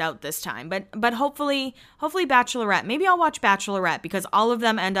I missed out this time. But hopefully Bachelorette. Maybe I'll watch Bachelorette because all of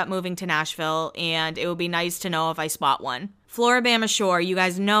them end up moving to Nashville. And it would be nice to know if I spot one. Floribama Shore. You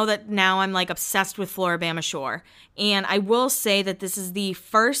guys know that now I'm like obsessed with Floribama Shore. And I will say that this is the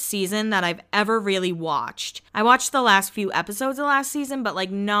first season that I've ever really watched. I watched the last few episodes of last season, but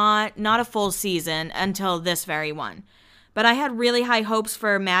like not a full season until this very one. But I had really high hopes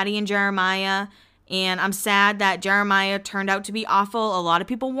for Maddie and Jeremiah, and I'm sad that Jeremiah turned out to be awful. A lot of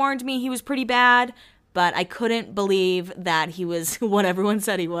people warned me he was pretty bad, but I couldn't believe that he was what everyone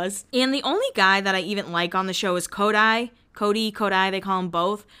said he was. And the only guy that I even like on the show is Cody, they call him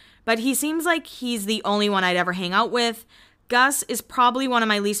both. But he seems like he's the only one I'd ever hang out with. Gus is probably one of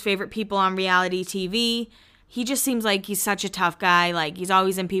my least favorite people on reality TV. He just seems like he's such a tough guy. Like, he's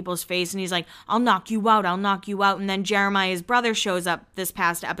always in people's face, and he's like, I'll knock you out. And then Jeremiah's brother shows up this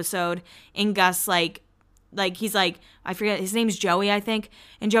past episode, and Gus, like he's like, I forget, his name's Joey, I think.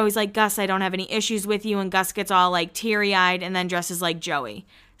 And Joey's like, Gus, I don't have any issues with you. And Gus gets all, like, teary-eyed and then dresses like Joey.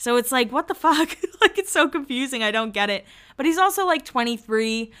 So it's like, what the fuck? Like, it's so confusing. I don't get it. But he's also like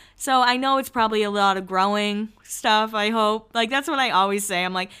 23. So I know it's probably a lot of growing stuff, I hope. Like, that's what I always say.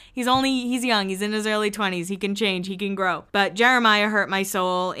 I'm like, he's young. He's in his early 20s. He can change. He can grow. But Jeremiah hurt my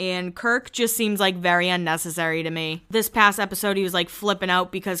soul, and Kirk just seems like very unnecessary to me. This past episode, he was like flipping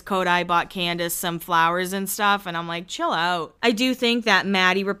out because Kodai bought Candace some flowers and stuff. And I'm like, chill out. I do think that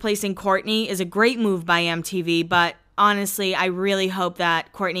Maddie replacing Courtney is a great move by MTV, but honestly, I really hope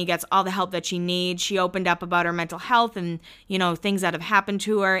that Courtney gets all the help that she needs. She opened up about her mental health and, things that have happened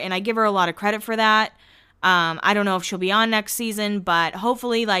to her, and I give her a lot of credit for that. I don't know if she'll be on next season, but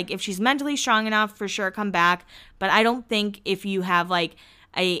hopefully, like, if she's mentally strong enough, for sure, come back. But I don't think if you have, like,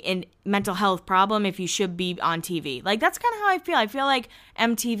 a mental health problem, if you should be on TV. Like, that's kind of how I feel. I feel like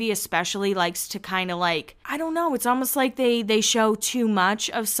MTV especially likes to kind of like, I don't know, it's almost like they show too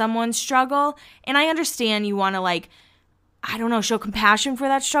much of someone's struggle. And I understand you want to, like, I don't know, show compassion for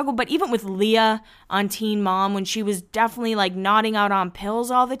that struggle. But even with Leah on Teen Mom, when she was definitely like nodding out on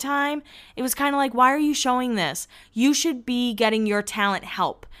pills all the time, it was kind of like, why are you showing this? You should be getting your talent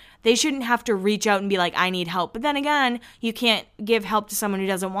help. They shouldn't have to reach out and be like, I need help. But then again, you can't give help to someone who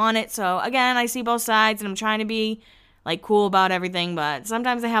doesn't want it. So again, I see both sides, and I'm trying to be like cool about everything, but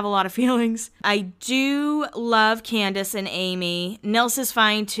sometimes I have a lot of feelings. I do love Candace and Amy. Nils is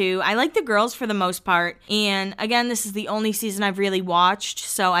fine too. I like the girls for the most part. And again, this is the only season I've really watched,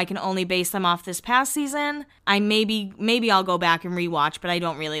 so I can only base them off this past season. I maybe I'll go back and rewatch, but I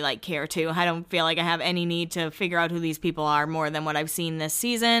don't really like care to. I don't feel like I have any need to figure out who these people are more than what I've seen this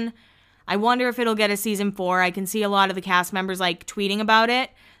season. I wonder if it'll get a season 4. I can see a lot of the cast members like tweeting about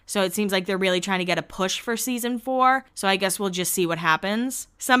it. So it seems like they're really trying to get a push for season 4. So I guess we'll just see what happens.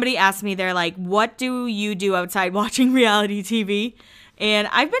 Somebody asked me, they're like, what do you do outside watching reality TV? And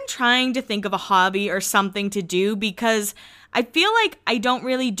I've been trying to think of a hobby or something to do because I feel like I don't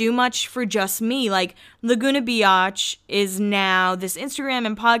really do much for just me. Like, Laguna Biatch is now this Instagram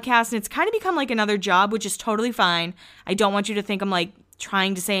and podcast, and it's kind of become like another job, which is totally fine. I don't want you to think I'm like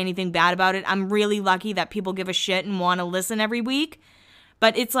trying to say anything bad about it. I'm really lucky that people give a shit and want to listen every week.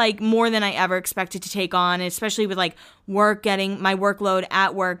 But it's like more than I ever expected to take on, especially with like work my workload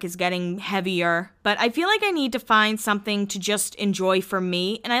at work is getting heavier. But I feel like I need to find something to just enjoy for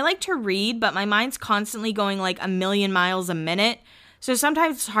me. And I like to read, but my mind's constantly going like a million miles a minute. So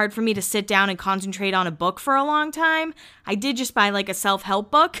sometimes it's hard for me to sit down and concentrate on a book for a long time. I did just buy like a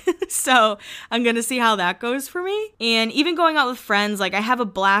self-help book, so I'm going to see how that goes for me. And even going out with friends, like I have a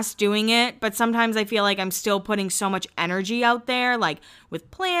blast doing it, but sometimes I feel like I'm still putting so much energy out there, like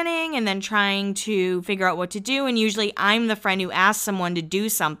with planning and then trying to figure out what to do. And usually I'm the friend who asks someone to do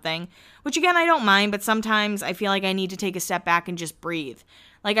something, which again, I don't mind, but sometimes I feel like I need to take a step back and just breathe.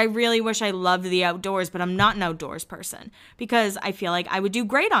 Like, I really wish I loved the outdoors, but I'm not an outdoors person because I feel like I would do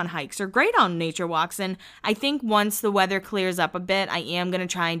great on hikes or great on nature walks. And I think once the weather clears up a bit, I am going to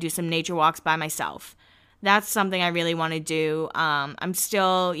try and do some nature walks by myself. That's something I really want to do. I'm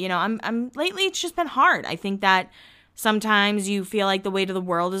still, I'm lately it's just been hard. I think that sometimes you feel like the weight of the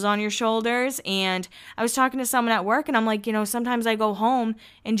world is on your shoulders. And I was talking to someone at work and I'm like, sometimes I go home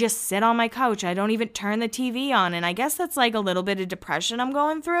and just sit on my couch. I don't even turn the TV on. And I guess that's like a little bit of depression I'm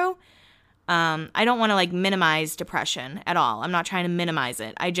going through. I don't want to like minimize depression at all. I'm not trying to minimize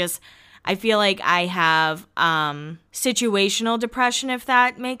it. I feel like I have situational depression, if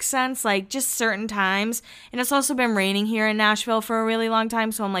that makes sense, like just certain times. And it's also been raining here in Nashville for a really long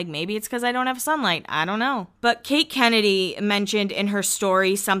time, so I'm like, maybe it's because I don't have sunlight. I don't know. But Kate Kennedy mentioned in her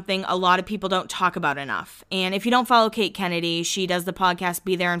story something a lot of people don't talk about enough. And if you don't follow Kate Kennedy, she does the podcast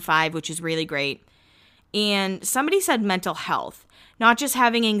Be There in 5, which is really great. And somebody said mental health, not just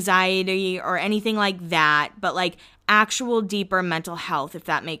having anxiety or anything like that, but like actual deeper mental health, if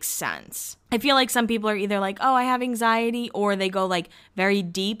that makes sense. I feel like some people are either like, oh, I have anxiety, or they go like very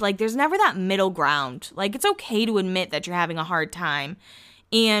deep. Like there's never that middle ground. Like it's okay to admit that you're having a hard time.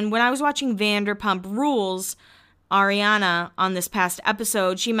 And when I was watching Vanderpump Rules, Ariana on this past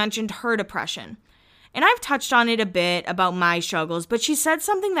episode, she mentioned her depression. And I've touched on it a bit about my struggles, but she said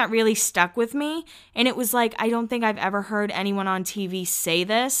something that really stuck with me. And it was like, I don't think I've ever heard anyone on TV say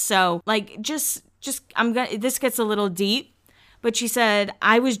this. So like, this gets a little deep, but she said,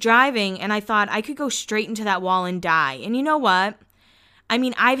 I was driving and I thought I could go straight into that wall and die. And you know what? I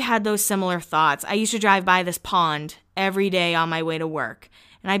mean, I've had those similar thoughts. I used to drive by this pond every day on my way to work.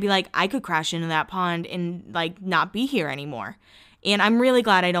 And I'd be like, I could crash into that pond and like not be here anymore. And I'm really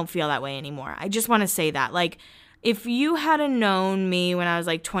glad I don't feel that way anymore. I just want to say that. Like, if you had known me when I was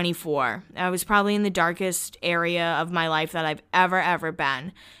like 24, I was probably in the darkest area of my life that I've ever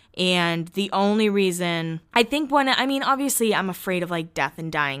been. And the only reason, I think obviously I'm afraid of like death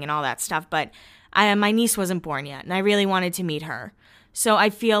and dying and all that stuff, but my niece wasn't born yet and I really wanted to meet her. So I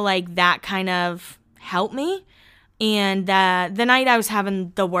feel like that kind of helped me. And the night I was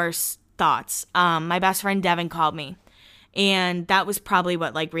having the worst thoughts, my best friend Devin called me. And that was probably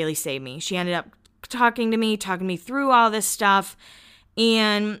what like really saved me. She ended up talking me through all this stuff.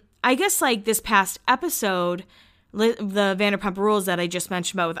 And I guess like this past episode, the Vanderpump Rules that I just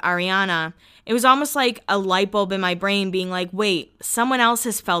mentioned about with Ariana, it was almost like a light bulb in my brain being like, wait, someone else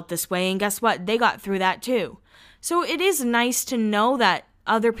has felt this way, and guess what? They got through that too. So it is nice to know that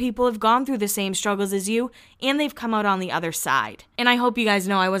other people have gone through the same struggles as you, and they've come out on the other side. And I hope you guys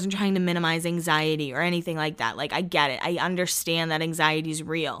know I wasn't trying to minimize anxiety or anything like that. Like, I get it. I understand that anxiety is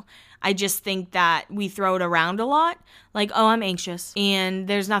real. I just think that we throw it around a lot. Like, oh, I'm anxious. And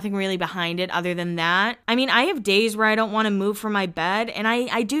there's nothing really behind it other than that. I mean, I have days where I don't want to move from my bed. And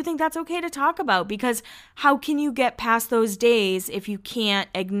I do think that's okay to talk about, because how can you get past those days if you can't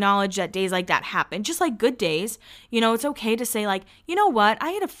acknowledge that days like that happen? Just like good days. You know, it's okay to say like, you know what? I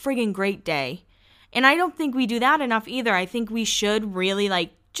had a friggin' great day. And I don't think we do that enough either. I think we should really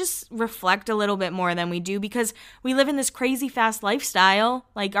like just reflect a little bit more than we do, because we live in this crazy fast lifestyle.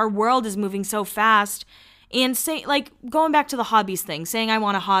 Like, our world is moving so fast. And say, like, going back to the hobbies thing, saying I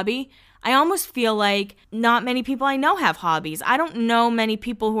want a hobby, I almost feel like not many people I know have hobbies. I don't know many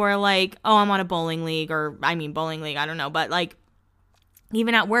people who are like, oh, I'm on a bowling league, or bowling league, I don't know. But like,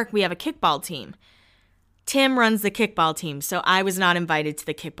 even at work, we have a kickball team. Tim runs the kickball team, so I was not invited to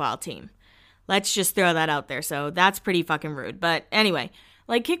the kickball team. Let's just throw that out there. So that's pretty fucking rude. But anyway,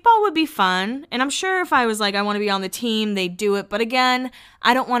 like, kickball would be fun, and I'm sure if I was like, I want to be on the team, they'd do it. But again,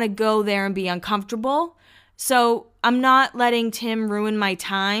 I don't want to go there and be uncomfortable. So I'm not letting Tim ruin my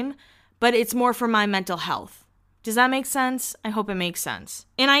time, but it's more for my mental health. Does that make sense? I hope it makes sense.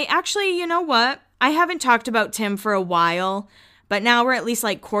 And I actually, you know what? I haven't talked about Tim for a while, but now we're at least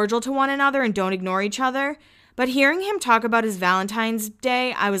like cordial to one another and don't ignore each other. But hearing him talk about his Valentine's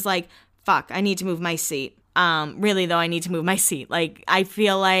Day, I was like, fuck, I need to move my seat. Really though, I need to move my seat. Like, I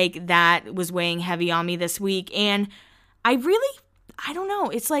feel like that was weighing heavy on me this week, and I don't know.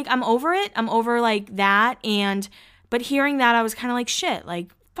 It's like, I'm over it. I'm over like that. But hearing that, I was kind of like, shit,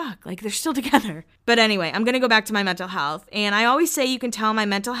 like, fuck, like, they're still together. But anyway, I'm going to go back to my mental health. And I always say you can tell my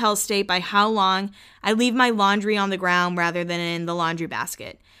mental health state by how long I leave my laundry on the ground rather than in the laundry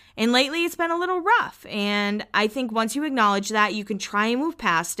basket. And lately, it's been a little rough. And I think once you acknowledge that, you can try and move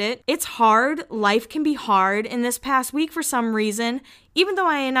past it. It's hard. Life can be hard. And this past week, for some reason, even though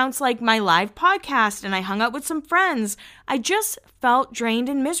I announced like my live podcast and I hung out with some friends, I just felt drained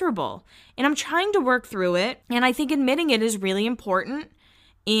and miserable. And I'm trying to work through it. And I think admitting it is really important.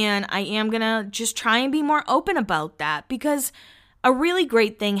 And I am going to just try and be more open about that, because a really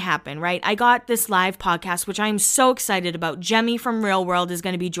great thing happened, right? I got this live podcast, which I am so excited about. Jemmy from Real World is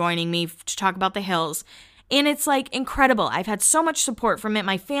going to be joining me to talk about the hills. And it's like incredible. I've had so much support from it.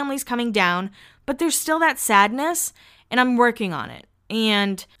 My family's coming down, but there's still that sadness, and I'm working on it.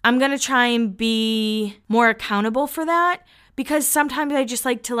 And I'm going to try and be more accountable for that, because sometimes I just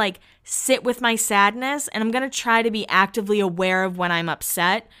like to like sit with my sadness, and I'm going to try to be actively aware of when I'm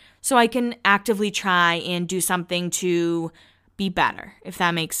upset so I can actively try and do something to be better, if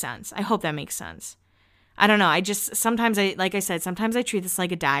that makes sense. I hope that makes sense. I don't know. Sometimes I treat this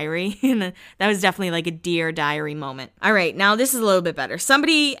like a diary. And that was definitely like a Dear Diary moment. All right, now this is a little bit better.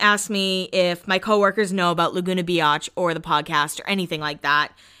 Somebody asked me if my coworkers know about Laguna Biatch or the podcast or anything like that.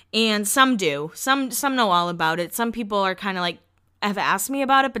 And some do. Some know all about it. Some people are kind of like, have asked me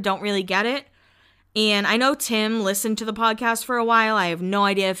about it, but don't really get it. And I know Tim listened to the podcast for a while. I have no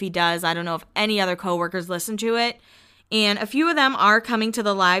idea if he does. I don't know if any other coworkers listen to it. And a few of them are coming to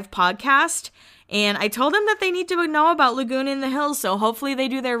the live podcast. And I told them that they need to know about Laguna in the Hills, so hopefully they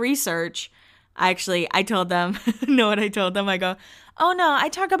do their research. I told them, know what I told them? I go, oh no, I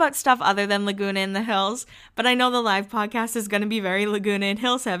talk about stuff other than Laguna in the Hills, but I know the live podcast is going to be very Laguna and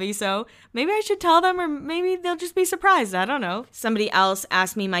Hills heavy, so maybe I should tell them, or maybe they'll just be surprised. I don't know. Somebody else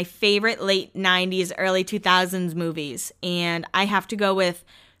asked me my favorite late 90s, early 2000s movies, and I have to go with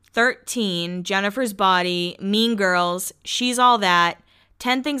 13, Jennifer's Body, Mean Girls, She's All That,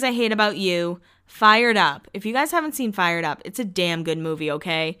 10 Things I Hate About You, Fired Up. If you guys haven't seen Fired Up, it's a damn good movie,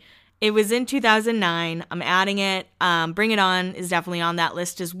 okay? It was in 2009. I'm adding it. Bring It On is definitely on that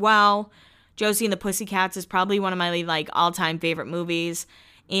list as well. Josie and the Pussycats is probably one of my like all-time favorite movies.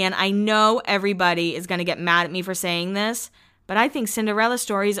 And I know everybody is going to get mad at me for saying this, but I think Cinderella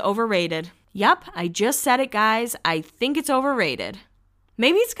Story is overrated. Yep, I just said it, guys. I think it's overrated.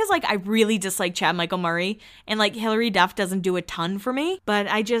 Maybe it's because, like, I really dislike Chad Michael Murray, and, like, Hilary Duff doesn't do a ton for me, but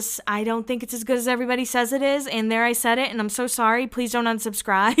I don't think it's as good as everybody says it is, and there I said it, and I'm so sorry. Please don't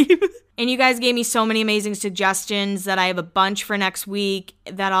unsubscribe. And you guys gave me so many amazing suggestions that I have a bunch for next week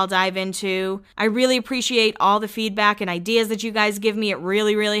that I'll dive into. I really appreciate all the feedback and ideas that you guys give me. It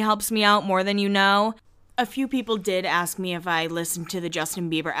really, really helps me out more than you know. A few people did ask me if I listened to the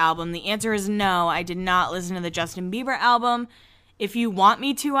Justin Bieber album. The answer is no, I did not listen to the Justin Bieber album. If you want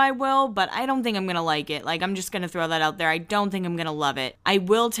me to, I will, but I don't think I'm going to like it. Like, I'm just going to throw that out there. I don't think I'm going to love it. I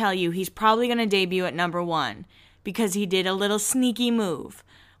will tell you, he's probably going to debut at number 1 because he did a little sneaky move.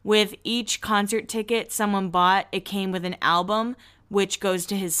 With each concert ticket someone bought, it came with an album, which goes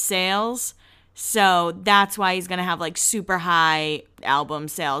to his sales. So that's why he's going to have, like, super high album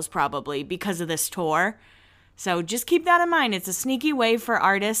sales probably because of this tour. So just keep that in mind. It's a sneaky way for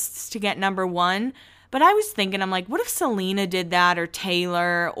artists to get number 1. But I was thinking, I'm like, what if Selena did that, or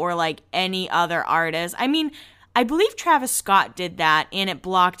Taylor, or like any other artist? I mean, I believe Travis Scott did that, and it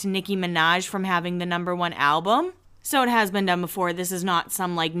blocked Nicki Minaj from having the number 1 album. So it has been done before. This is not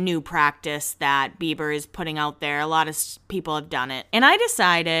some like new practice that Bieber is putting out there. A lot of people have done it. And I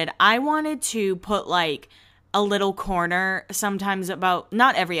decided I wanted to put like a little corner sometimes about,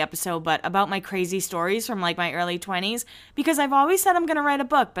 not every episode, but about my crazy stories from like my early 20s, because I've always said I'm going to write a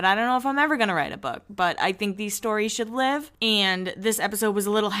book, but I don't know if I'm ever going to write a book, but I think these stories should live. And this episode was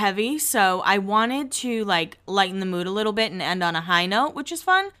a little heavy, so I wanted to like lighten the mood a little bit and end on a high note, which is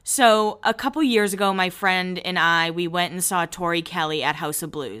fun. So a couple years ago, my friend and we went and saw Tori Kelly at House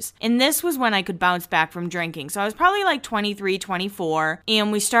of Blues. And this was when I could bounce back from drinking. So I was probably like 23, 24, and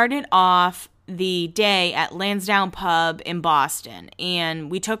we started off the day at Lansdowne Pub in Boston,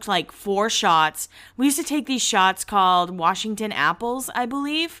 and we took like 4 shots. We used to take these shots called Washington Apples, I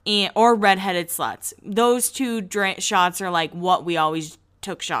believe, or Redheaded Sluts. Those 2 shots are like what we always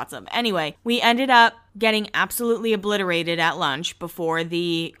took shots of. Anyway, we ended up getting absolutely obliterated at lunch before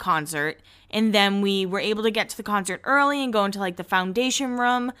the concert, and then we were able to get to the concert early and go into like the foundation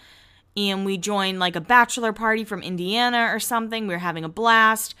room, and we joined like a bachelor party from Indiana or something. We were having a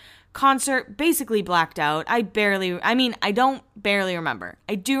blast. Concert, basically blacked out. I don't barely remember.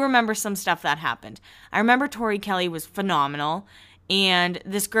 I do remember some stuff that happened. I remember Tori Kelly was phenomenal, and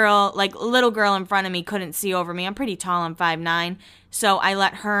this girl, like little girl in front of me, couldn't see over me. I'm pretty tall, I'm 5'9", so I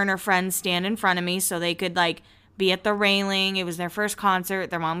let her and her friends stand in front of me so they could like be at the railing. It was their first concert.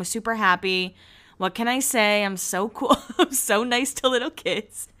 Their mom was super happy. What can I say? I'm so cool. I'm so nice to little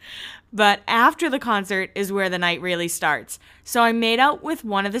kids. But after the concert is where the night really starts. So I made out with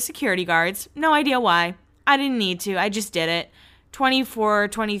one of the security guards. No idea why. I didn't need to. I just did it. 24,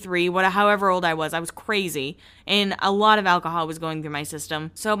 23, however old I was crazy. And a lot of alcohol was going through my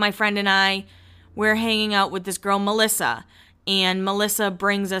system. So my friend and we're hanging out with this girl, Melissa. And Melissa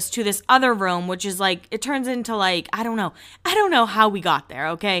brings us to this other room, which is like, it turns into like, I don't know how we got there,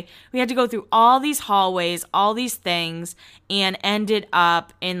 okay? We had to go through all these hallways, all these things, and ended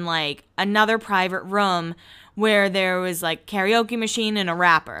up in like another private room where there was like karaoke machine and a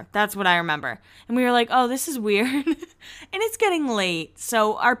rapper. That's what I remember. And we were like, oh, this is weird. And it's getting late.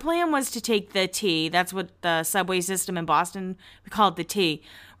 So our plan was to take the T. That's what the subway system in Boston, we call it the T.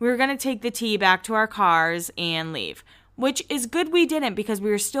 We were going to take the T back to our cars and leave. Which is good we didn't, because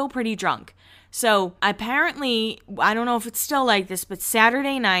we were still pretty drunk. So apparently, I don't know if it's still like this, but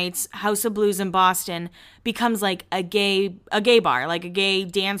Saturday nights, House of Blues in Boston becomes like a gay bar, like a gay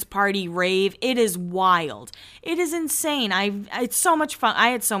dance party rave. It is wild. It is insane. It's so much fun. I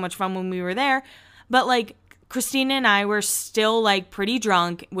had so much fun when we were there, but like Christina and I were still like pretty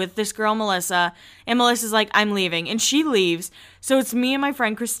drunk with this girl, Melissa, and Melissa's like, I'm leaving, and she leaves. So it's me and my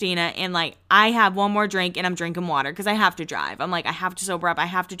friend Christina, and like I have one more drink and I'm drinking water because I have to drive. I'm like, I have to sober up. I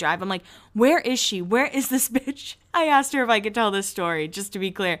have to drive. I'm like, where is she? Where is this bitch? I asked her if I could tell this story, just to be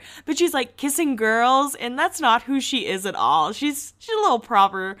clear. But she's like kissing girls, and that's not who she is at all. She's a little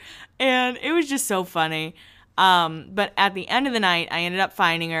proper, and it was just so funny. But at the end of the night, I ended up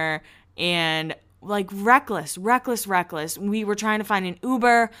finding her, and like reckless. We were trying to find an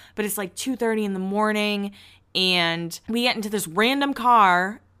Uber, but it's like 2:30 in the morning, and we get into this random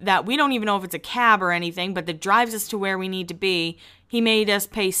car that we don't even know if it's a cab or anything, but that drives us to where we need to be. He made us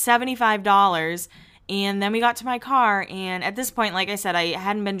pay $75, and then we got to my car, and at this point, like I said, I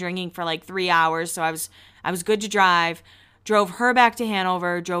hadn't been drinking for like 3 hours, so I was good to drive. Drove her back to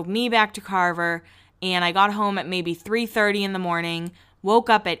Hanover, drove me back to Carver, and I got home at maybe 3:30 in the morning. woke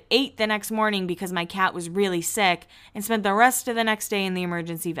up at 8 the next morning because my cat was really sick, and spent the rest of the next day in the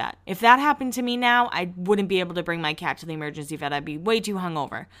emergency vet. If that happened to me now, I wouldn't be able to bring my cat to the emergency vet. I'd be way too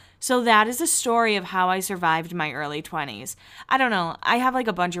hungover. So that is a story of how I survived my early 20s. I don't know. I have like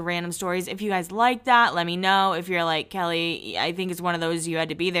a bunch of random stories. If you guys like that, let me know. If you're like, Kelly, I think it's one of those you had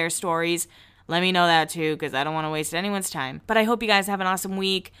to be there stories, let me know that too, because I don't want to waste anyone's time. But I hope you guys have an awesome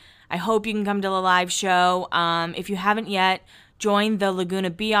week. I hope you can come to the live show. If you haven't yet, join the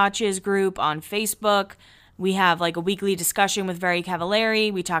Laguna Biatches group on Facebook. We have like a weekly discussion with Very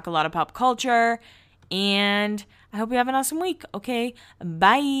Cavallari. We talk a lot of pop culture. And I hope you have an awesome week. Okay,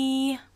 bye.